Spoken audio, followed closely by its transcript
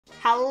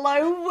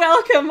Hello,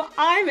 welcome.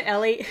 I'm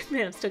Ellie.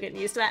 Man, I'm still getting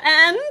used to that.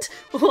 And,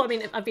 well, I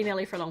mean, I've been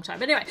Ellie for a long time.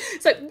 But anyway,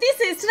 so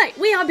today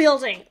we are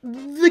building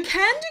the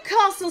Candy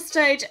Castle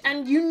stage,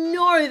 and you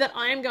know that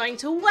I am going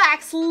to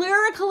wax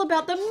lyrical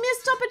about the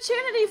missed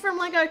opportunity from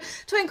Lego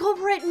to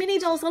incorporate mini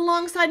dolls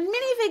alongside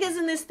minifigures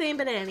in this theme.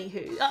 But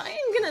anywho,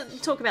 I'm going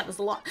to talk about this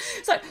a lot.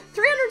 So,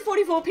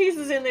 344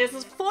 pieces in this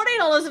is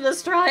 $40 in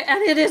Australia,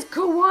 and it is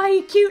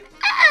kawaii cute.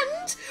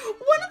 And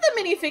one of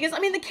the minifigures, I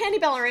mean, the Candy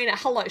Ballerina,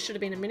 hello, should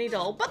have been a mini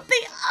doll, but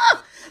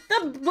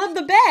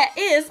the bear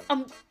is,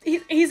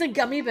 he's a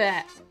gummy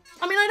bear.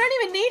 I mean, I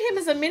don't even need him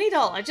as a mini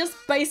doll. I just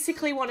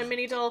basically want a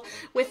mini doll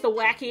with the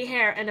wacky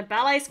hair and a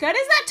ballet skirt.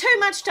 Is that too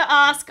much to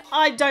ask?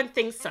 I don't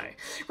think so.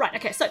 Right,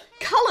 okay, so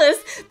colours.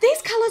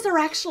 These colours are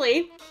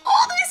actually...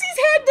 Oh, there's his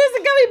head! There's the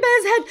gummy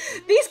bear's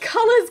head! These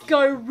colours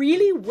go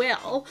really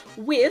well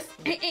with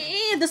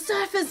the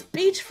Surfers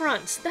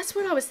Beachfront. That's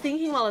what I was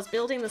thinking while I was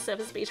building the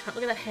Surfers Beachfront.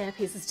 Look at that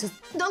hairpiece. It's just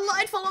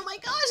delightful. Oh my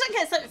gosh.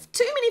 Okay, so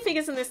 2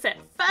 minifigures in this set.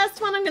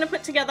 First one I'm going to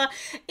put together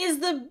is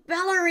the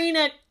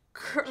ballerina,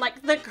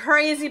 like the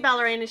crazy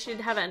ballerina.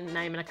 She'd have a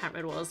name and I can't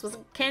remember what it was. Was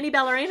it Candy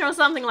Ballerina or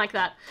something like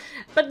that?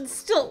 But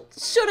still,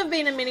 should have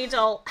been a mini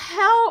doll.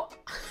 How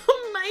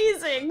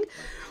amazing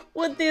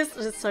would this...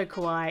 It's so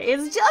kawaii.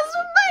 It's just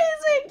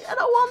amazing. And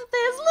I want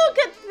this. Look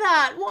at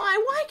that.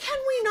 Why can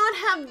we not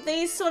have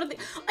these sort of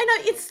things? I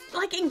know it's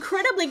like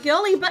incredibly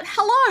girly, but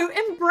hello,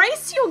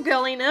 embrace your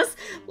girliness.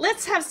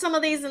 Let's have some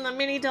of these in the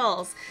mini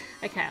dolls.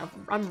 Okay,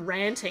 I'm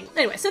ranting.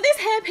 Anyway, so this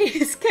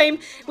hairpiece came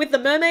with the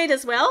mermaid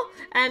as well,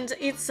 and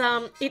it's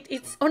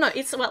it's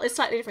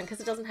slightly different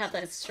because it doesn't have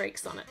those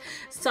streaks on it.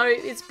 So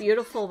it's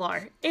beautiful though.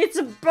 It's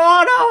beautiful.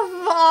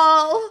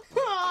 Oh,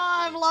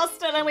 I've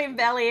lost it and we've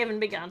barely even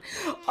begun.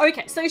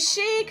 Okay, so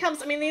she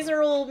comes, I mean, these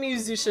are all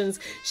musicians.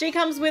 She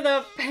comes with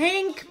a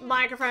pink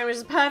microphone, which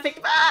is perfect.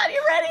 Ah,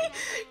 you ready?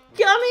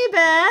 Gummy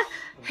bear.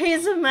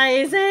 He's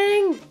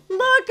amazing.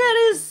 Look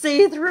at his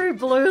see-through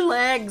blue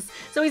legs.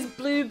 So he's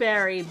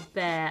blueberry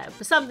bear,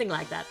 something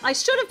like that. I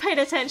should have paid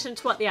attention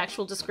to what the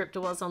actual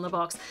descriptor was on the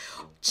box.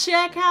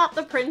 Check out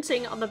the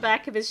printing on the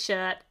back of his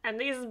shirt and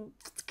these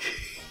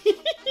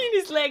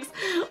his legs.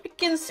 I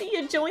can see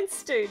your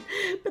joints, dude,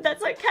 but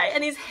that's okay.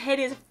 And his head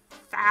is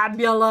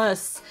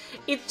fabulous.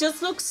 It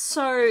just looks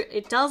so,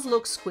 it does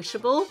look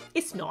squishable.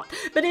 It's not,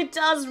 but it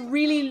does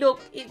really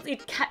look,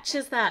 it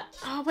catches that,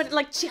 oh, but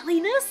like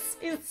jelliness.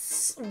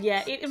 It's,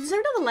 yeah, is there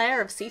another layer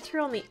of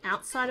see-through on the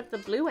outside of the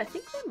blue? I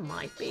think there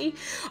might be.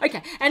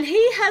 Okay, and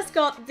he has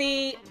got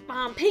the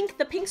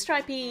pink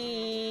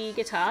stripy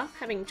guitar,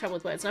 having trouble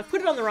with words, and I've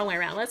put it on the wrong way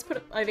around. Let's put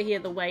it over here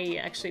the way you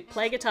actually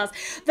play guitars,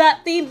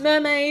 that the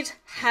mermaid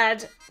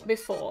had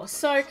before.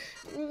 So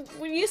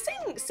you're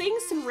seeing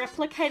some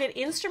replicated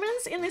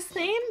instruments in this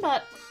theme,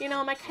 but you know,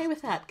 I'm okay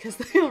with that because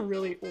they are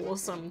really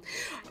awesome.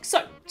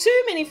 So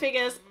 2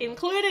 minifigures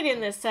included in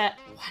this set.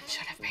 One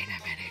should have been a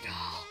mini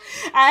doll.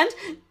 And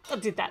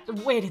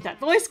where did that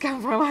voice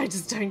come from? I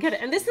just don't get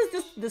it. And this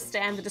is the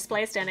stand, the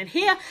display stand, and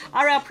here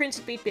are our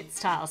printed beat bits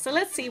tiles. So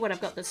let's see what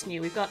I've got that's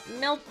new. We've got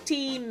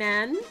Melty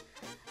Man.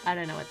 I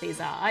don't know what these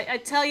are. I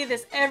tell you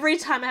this every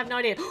time, I have no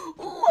idea.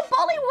 Oh, a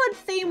Bollywood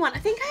theme one. I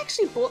think I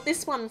actually bought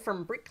this one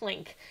from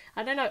Bricklink.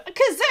 I don't know. A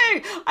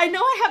kazoo! I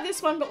know I have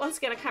this one, but once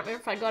again, I can't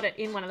remember if I got it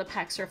in one of the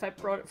packs or if I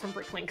brought it from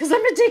Bricklink because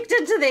I'm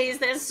addicted to these.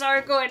 They're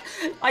so good.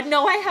 I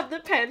know I have the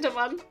panda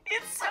one.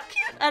 It's so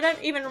cute. I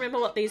don't even remember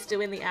what these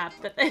do in the app,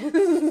 but they're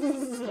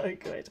so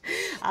good.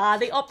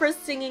 The opera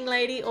singing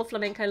lady or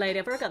flamenco lady.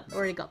 I've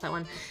already got that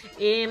one.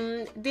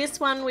 This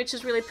one, which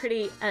is really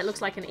pretty. It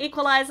looks like an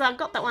equalizer.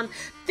 Got that one.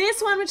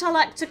 This one, which I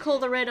like to call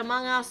the Red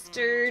Among Us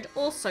dude,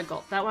 also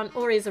got that one.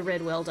 Or he's a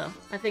red welder.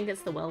 I think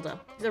it's the welder.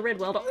 He's a red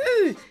welder.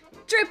 Ooh!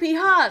 Drippy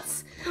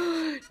hearts!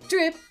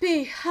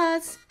 Drippy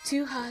hearts,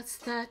 2 hearts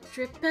that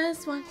drip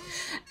as one.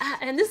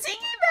 And the singing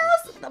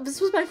bells! This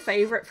was my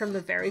favourite from the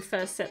very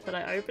first set that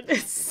I opened.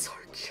 It's so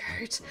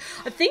cute.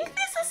 I think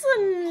this is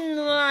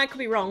I could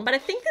be wrong, but I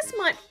think this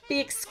might be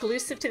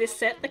exclusive to this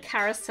set, the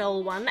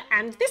carousel one,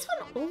 and this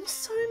one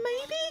also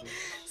maybe?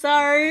 So,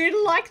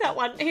 like that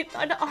one.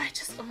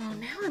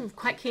 Now I'm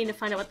quite keen to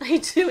find out what they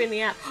do in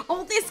the app.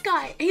 Oh, this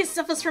guy, he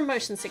suffers from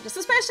motion sickness,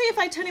 especially if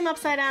I turn him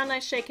upside down and I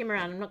shake him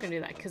around. I'm not going to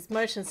do that because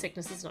motion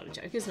sickness is not a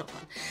joke. It's not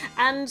fun.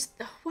 And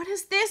what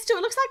does this do?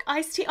 It looks like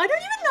iced tea. I don't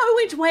even know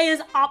which way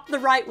is up the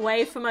right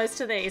way for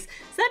most of these.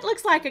 So that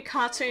looks like a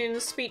cartoon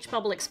speech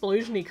bubble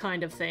explosion-y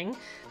kind of thing.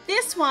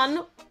 This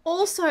one,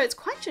 also, it's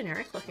quite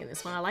generic looking,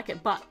 this one. I like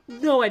it, but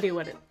no idea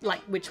what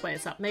which way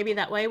it's up. Maybe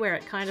that way where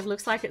it kind of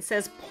looks like it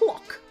says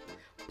plock.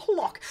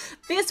 Plock.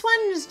 This one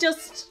is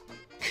just...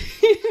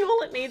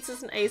 all it needs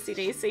is an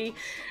AC/DC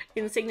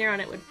insignia on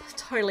it would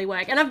totally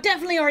work. And I've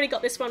definitely already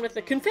got this one with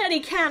the confetti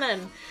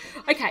cannon.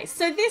 Okay,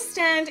 so this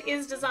stand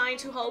is designed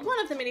to hold one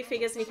of the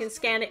minifigures and you can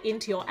scan it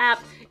into your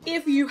app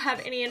if you have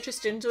any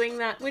interest in doing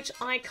that, which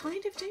I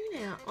kind of do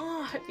now.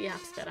 Oh, I hope the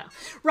app's better.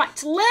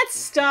 Right, let's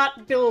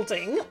start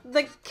building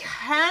the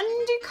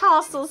Candy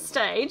Castle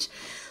stage.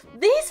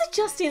 These are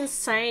just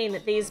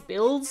insane, these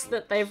builds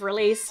that they've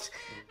released.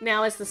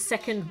 now is the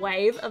second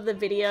wave of the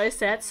video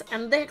sets,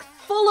 and they're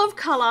full of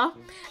colour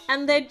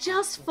and they're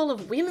just full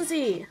of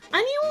whimsy.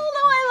 And you all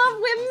know I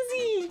love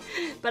whimsy,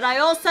 but I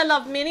also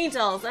love mini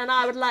dolls and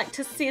I would like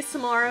to see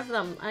some more of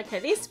them. Okay,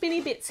 these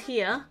spinny bits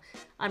here,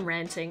 I'm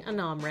ranting. I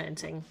know I'm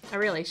ranting. I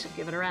really should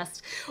give it a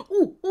rest.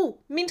 Ooh,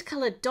 mint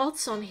coloured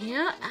dots on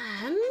here.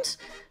 And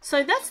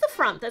so that's the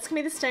front. That's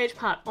going to be the stage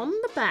part. On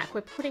the back,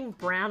 we're putting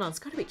brown on. It's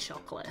got to be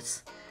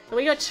chocolate.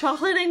 We got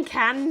chocolate and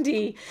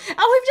candy.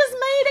 Oh, we've just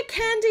made a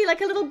candy,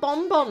 like a little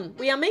bonbon.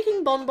 We are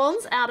making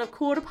bonbons out of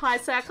quarter pie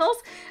circles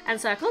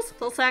and circles,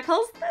 full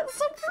circles. That's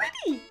so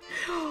pretty.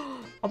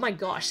 Oh my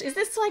gosh. Is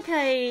this like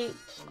a,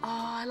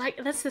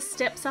 that's the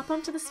steps up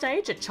onto the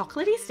stage, a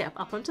chocolatey step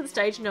up onto the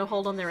stage. No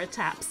hold on, there are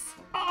taps.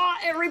 Oh,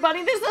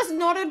 everybody, this is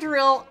not a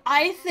drill.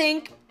 I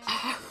think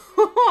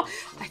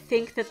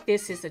that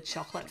this is a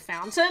chocolate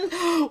fountain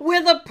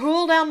with a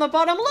pool down the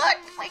bottom. Look,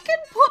 we can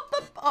put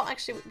the... Oh,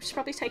 actually, we should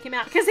probably take him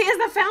out because here's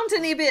the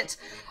fountainy bit.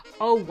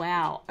 Oh,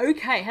 wow.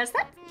 Okay, has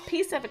that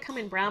piece ever come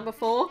in brown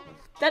before?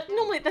 That's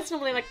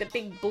normally like the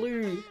big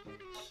blue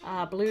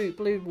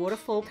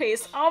waterfall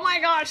piece. Oh my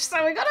gosh,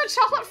 so we got a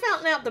chocolate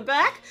fountain out the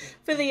back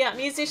for the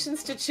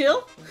musicians to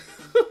chill.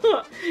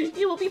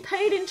 You will be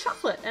paid in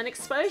chocolate and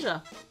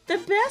exposure. The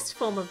best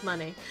form of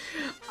money.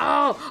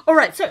 Oh, all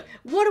right. So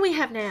what do we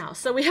have now?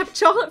 So we have a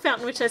chocolate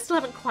fountain, which I still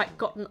haven't quite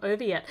gotten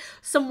over yet.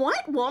 Some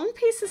white wand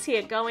pieces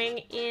here going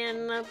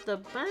in the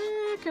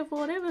back of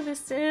whatever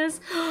this is.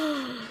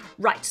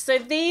 Right. So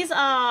these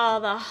are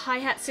the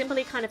hi-hat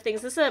cymbally kind of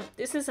things.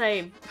 This is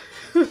a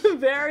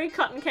very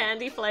cotton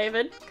candy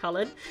flavored,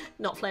 colored,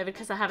 not flavored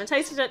because I haven't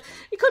tasted it.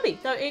 It could be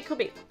though. It could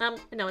be.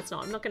 No, it's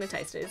not. I'm not going to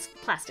taste it. It's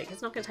plastic.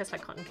 It's not going to taste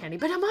like cotton candy,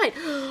 but I might.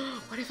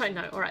 What if I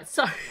know? All right.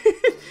 So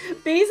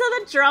these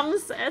are the drum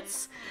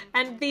sets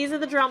and these are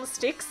the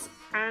drumsticks,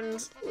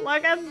 and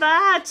look at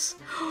that.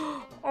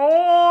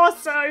 Oh,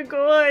 so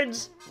good.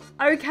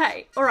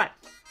 Okay, all right.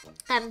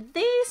 And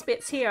these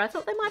bits here, I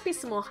thought there might be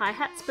some more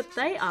hi-hats, but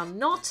they are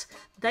not.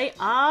 They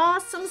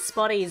are some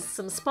spotties,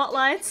 some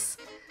spotlights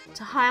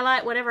to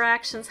highlight whatever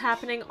action's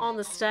happening on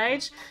the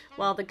stage,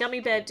 while the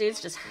gummy bear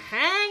dude's just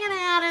hanging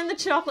out in the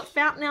chocolate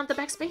fountain out the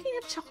back. Speaking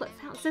of chocolate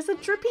fountains, there's a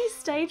drippy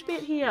stage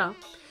bit here.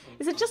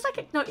 Is it just like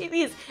a... No, it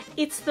is.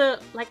 It's the,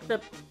 like the...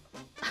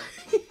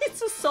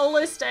 It's a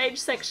solo stage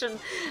section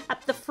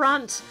at the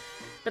front.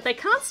 But they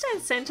can't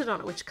stand centered on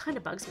it, which kind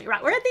of bugs me.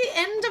 Right, we're at the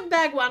end of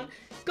bag one.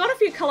 Got a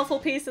few colourful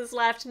pieces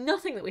left.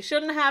 Nothing that we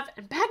shouldn't have.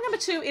 And bag number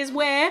 2 is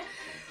where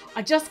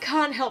I just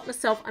can't help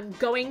myself. I'm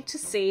going to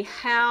see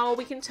how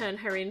we can turn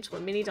her into a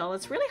mini doll.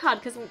 It's really hard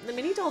because the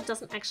mini doll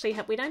doesn't actually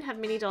have... We don't have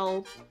mini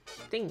doll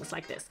things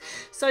like this.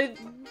 So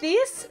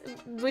this,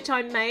 which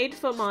I made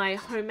for my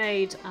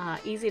homemade,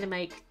 easy to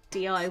make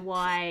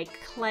DIY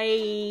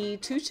clay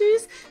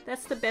tutus.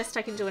 That's the best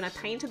I can do, and I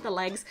painted the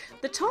legs.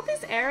 The top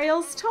is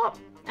Ariel's top.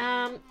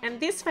 And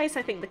this face,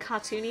 I think the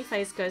cartoony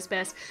face goes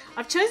best.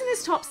 I've chosen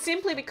this top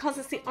simply because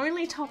it's the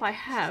only top I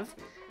have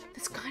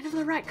that's kind of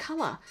the right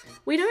colour.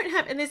 We don't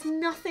have, and there's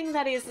nothing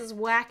that is as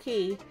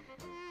wacky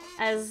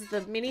as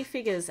the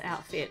minifigures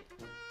outfit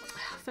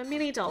for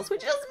mini dolls,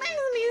 which just makes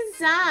me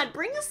sad.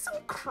 Bring us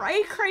some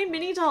cray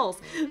mini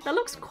dolls. That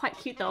looks quite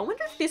cute though. I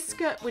wonder if this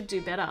skirt would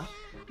do better.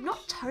 I'm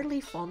not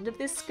totally fond of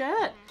this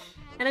skirt,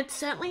 and it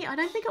certainly, I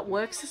don't think it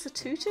works as a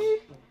tutu.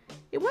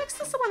 It works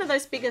as one of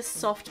those bigger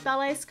soft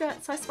ballet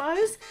skirts, I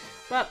suppose,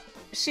 but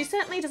she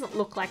certainly doesn't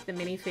look like the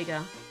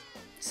minifigure.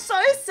 So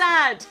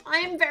sad. I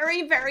am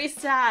very, very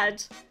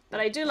sad, but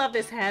I do love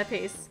this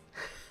hairpiece.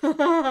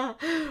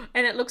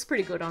 And it looks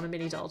pretty good on a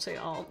mini doll too.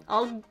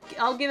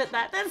 I'll give it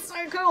that. That's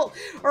so cool.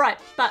 All right,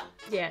 but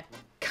yeah,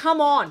 come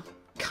on,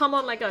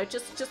 Lego,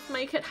 just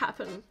make it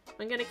happen.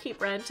 I'm gonna keep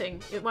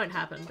ranting. It won't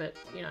happen, but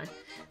you know.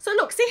 So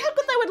look, see how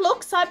good they would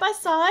look side by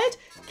side?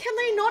 Can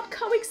they not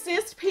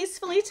coexist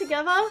peacefully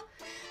together?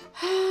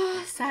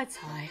 Sad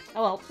sigh.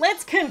 Oh well,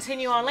 let's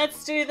continue on.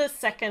 Let's do the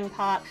second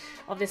part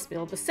of this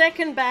build, the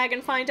second bag,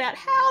 and find out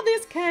how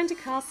this Candy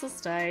Castle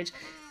stage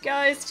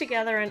goes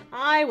together, and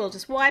I will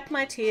just wipe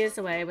my tears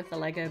away with the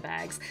Lego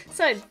bags.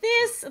 So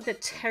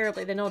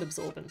they're not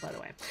absorbent, by the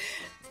way.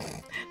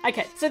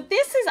 Okay, so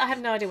this is, I have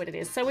no idea what it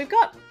is. So we've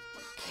got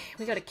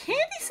a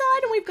candy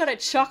side and we've got a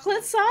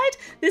chocolate side.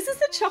 This is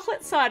the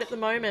chocolate side at the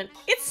moment.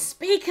 It's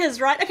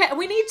speakers, right? Okay,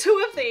 we need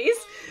 2 of these.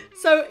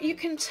 So you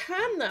can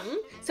turn them.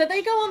 So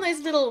they go on those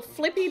little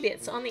flippy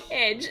bits on the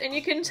edge, and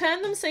you can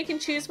turn them so you can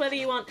choose whether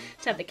you want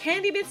to have the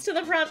candy bits to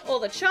the front or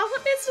the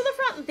chocolate bits to the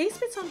front. And these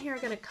bits on here are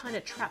going to kind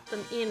of trap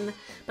them in,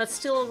 but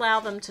still allow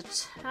them to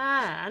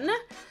turn.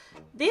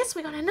 This,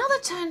 we got another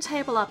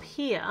turntable up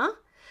here.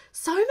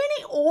 So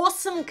many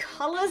awesome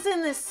colors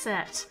in this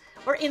set.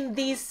 Or in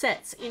these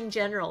sets in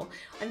general.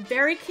 I'm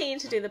very keen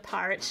to do the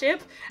pirate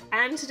ship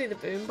and to do the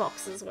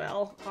boombox as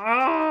well.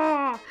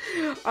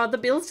 The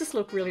builds just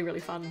look really, really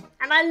fun.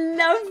 And I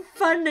love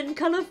fun and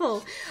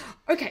colourful.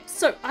 Okay,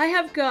 so I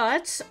have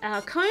got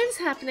cones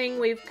happening.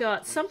 We've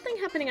got something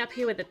happening up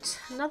here with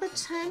another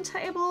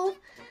turntable.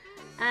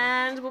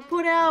 And we'll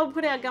put our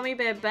gummy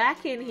bear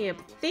back in here.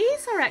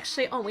 These are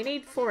actually, oh, we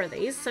need 4 of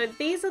these. So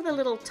these are the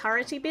little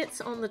turrety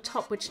bits on the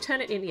top, which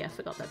turn it in. Yeah, I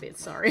forgot that bit,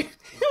 sorry.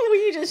 Were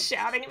you just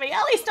shouting at me?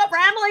 Ellie, stop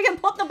rambling and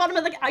put the bottom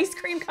of the ice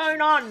cream cone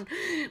on.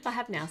 I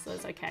have now, so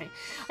it's okay.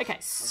 Okay,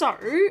 so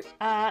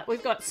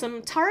we've got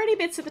some turrety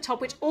bits at the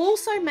top, which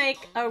also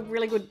make a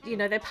really good, you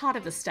know, they're part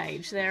of the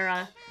stage. They're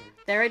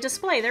a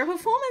display. They're a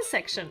performance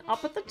section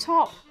up at the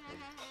top.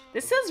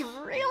 This is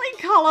really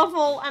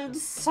colourful and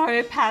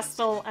so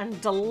pastel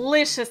and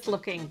delicious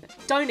looking, but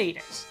don't eat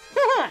it.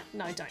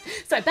 No, don't.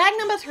 So bag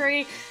number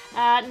 3,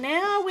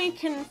 now we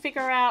can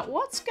figure out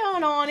what's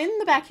going on in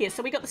the back here.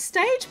 So we got the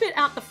stage bit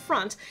out the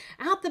front.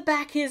 Out the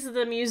back is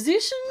the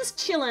musicians'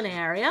 chilling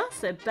area,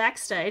 so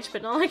backstage,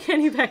 but not like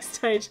any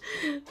backstage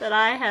that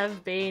I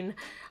have been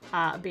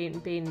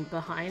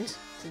behind.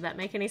 Does that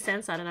make any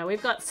sense? I don't know.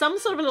 We've got some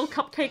sort of a little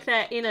cupcake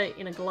there in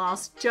a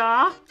glass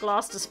jar,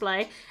 glass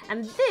display,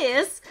 and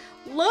this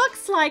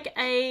looks like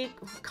a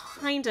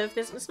kind of,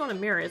 it's not a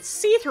mirror, it's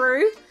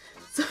see-through.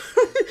 So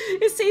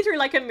it's see-through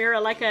like a mirror,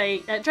 like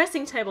a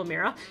dressing table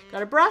mirror.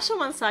 Got a brush on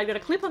one side, got a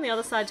clip on the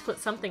other side to put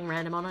something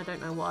random on, I don't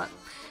know what.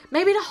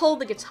 Maybe to hold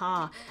the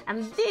guitar.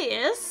 And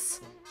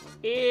this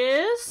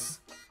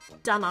is,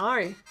 dunno.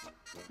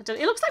 It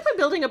looks like we're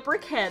building a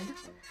brick head.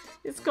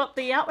 It's got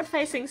the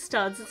outward-facing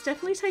studs. It's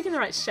definitely taking the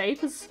right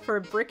shape as for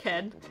a brick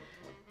head.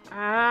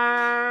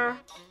 Oh,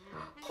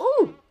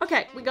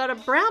 okay. We got a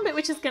brown bit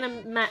which is going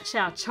to match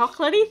our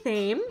chocolatey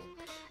theme.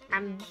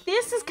 And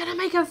this is going to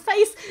make a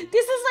face.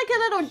 This is like a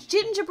little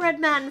gingerbread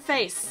man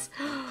face.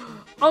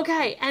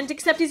 Okay, and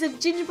except he's a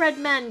gingerbread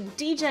man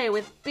DJ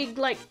with big,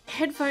 like,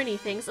 headphoney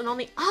things. And on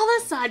the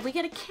other side, we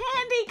get a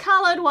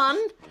candy-coloured one.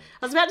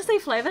 I was about to say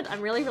flavoured. I'm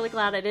really, really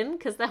glad I didn't,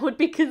 because that would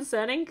be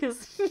concerning,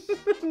 because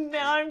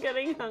now I'm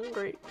getting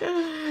hungry.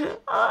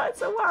 Oh,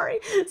 it's a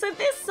worry. So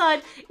this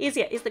side is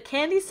the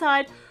candy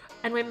side,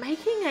 and we're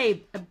making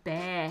a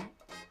bear.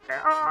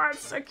 Oh,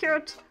 it's so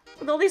cute.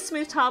 With all these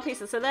smooth tile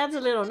pieces. So that's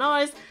a little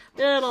nose,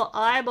 little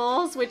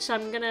eyeballs, which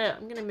I'm gonna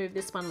move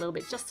this one a little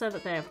bit just so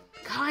that they're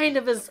kind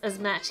of as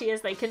matchy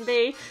as they can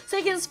be. So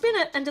you can spin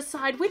it and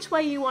decide which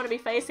way you want to be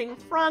facing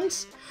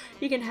front.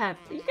 You can have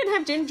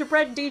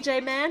gingerbread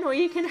DJ man, or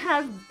you can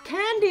have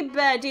candy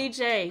bear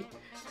DJ.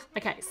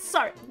 Okay,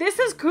 so this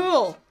is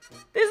cool.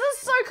 This is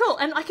so cool,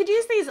 and I could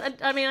use these,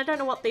 I mean, I don't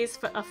know what these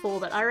are for,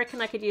 but I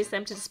reckon I could use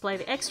them to display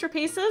the extra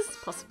pieces,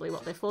 possibly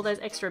what they're for, those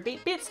extra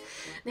beat bits.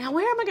 Now,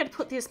 where am I going to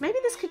put this? Maybe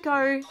this could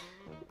go,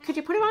 could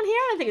you put it on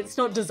here? I think it's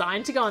not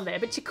designed to go on there,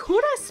 but you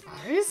could, I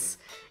suppose.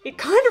 It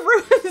kind of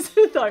ruins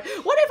it, though.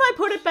 What if I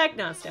put it back?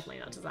 No, it's definitely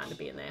not designed to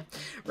be in there.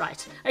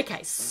 Right,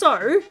 okay,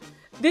 so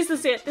this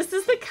is it. This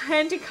is the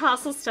Candy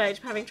Castle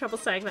stage. I'm having trouble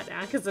saying that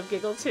now because I've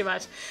giggled too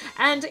much.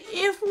 And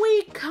if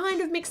we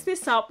kind of mix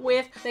this up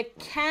with the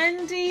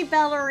Candy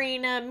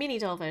Ballerina mini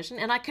doll version,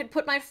 and I could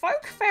put my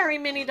Folk Fairy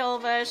mini doll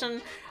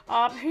version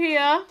up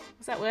here.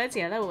 Was that words?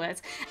 Yeah, they were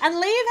words. And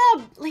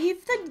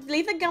leave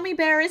the gummy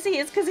bear as he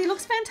is, because he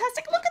looks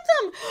fantastic. Look at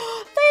them.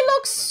 They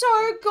look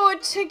so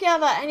good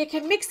together. And you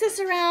can mix this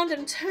around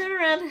and turn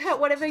around and have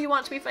whatever you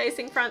want to be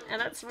facing front.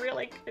 And it's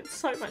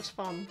so much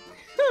fun.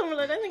 Well,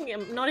 I don't think,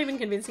 I'm not even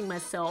convincing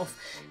myself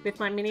with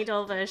my mini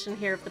doll version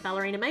here of the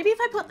ballerina. Maybe if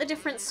I put the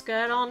different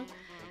skirt on.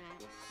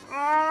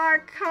 Oh,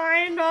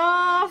 kind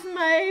of,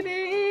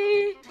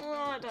 maybe. Oh,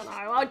 I don't know.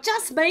 I'll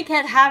just make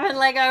it happen,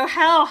 Lego.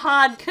 How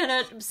hard can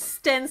it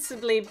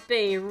ostensibly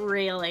be,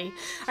 really?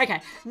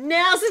 Okay,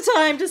 now's the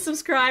time to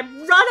subscribe.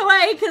 Run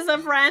away, because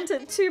I've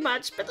ranted too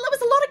much. But there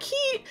was a lot of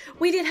cute.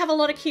 We did have a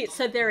lot of cute,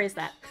 so there is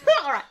that.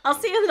 All right, I'll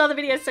see you in another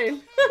video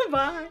soon.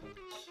 Bye.